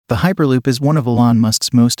The Hyperloop is one of Elon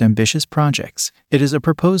Musk's most ambitious projects. It is a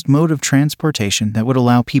proposed mode of transportation that would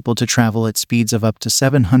allow people to travel at speeds of up to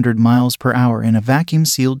 700 miles per hour in a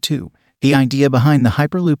vacuum-sealed tube. The idea behind the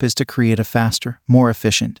Hyperloop is to create a faster, more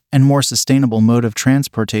efficient, and more sustainable mode of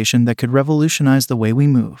transportation that could revolutionize the way we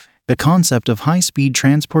move. The concept of high-speed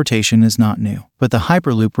transportation is not new, but the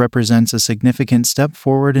Hyperloop represents a significant step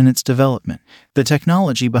forward in its development. The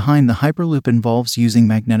technology behind the Hyperloop involves using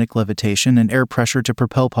magnetic levitation and air pressure to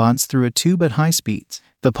propel pods through a tube at high speeds.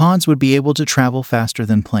 The pods would be able to travel faster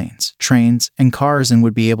than planes, trains, and cars and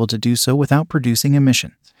would be able to do so without producing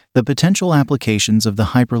emissions. The potential applications of the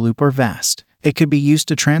Hyperloop are vast. It could be used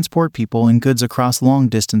to transport people and goods across long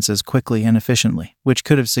distances quickly and efficiently, which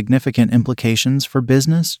could have significant implications for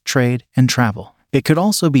business, trade, and travel. It could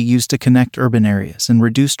also be used to connect urban areas and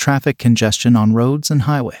reduce traffic congestion on roads and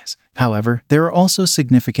highways. However, there are also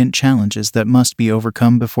significant challenges that must be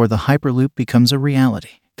overcome before the Hyperloop becomes a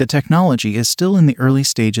reality. The technology is still in the early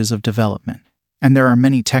stages of development, and there are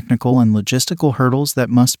many technical and logistical hurdles that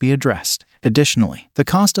must be addressed. Additionally, the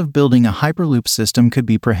cost of building a Hyperloop system could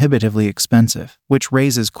be prohibitively expensive, which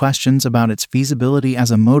raises questions about its feasibility as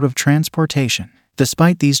a mode of transportation.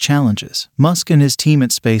 Despite these challenges, Musk and his team at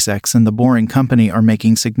SpaceX and the Boring Company are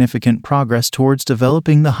making significant progress towards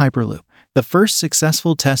developing the Hyperloop. The first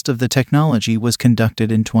successful test of the technology was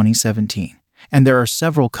conducted in 2017. And there are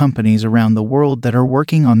several companies around the world that are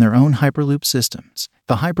working on their own Hyperloop systems.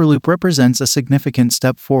 The Hyperloop represents a significant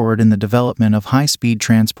step forward in the development of high-speed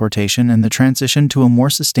transportation and the transition to a more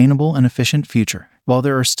sustainable and efficient future. While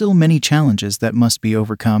there are still many challenges that must be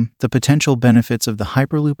overcome, the potential benefits of the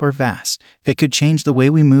Hyperloop are vast. It could change the way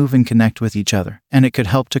we move and connect with each other, and it could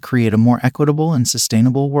help to create a more equitable and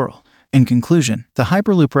sustainable world. In conclusion, the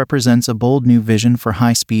Hyperloop represents a bold new vision for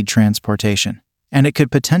high-speed transportation, and it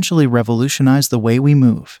could potentially revolutionize the way we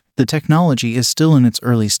move. The technology is still in its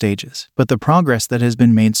early stages, but the progress that has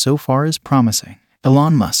been made so far is promising.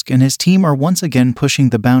 Elon Musk and his team are once again pushing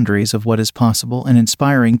the boundaries of what is possible and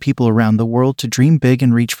inspiring people around the world to dream big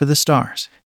and reach for the stars.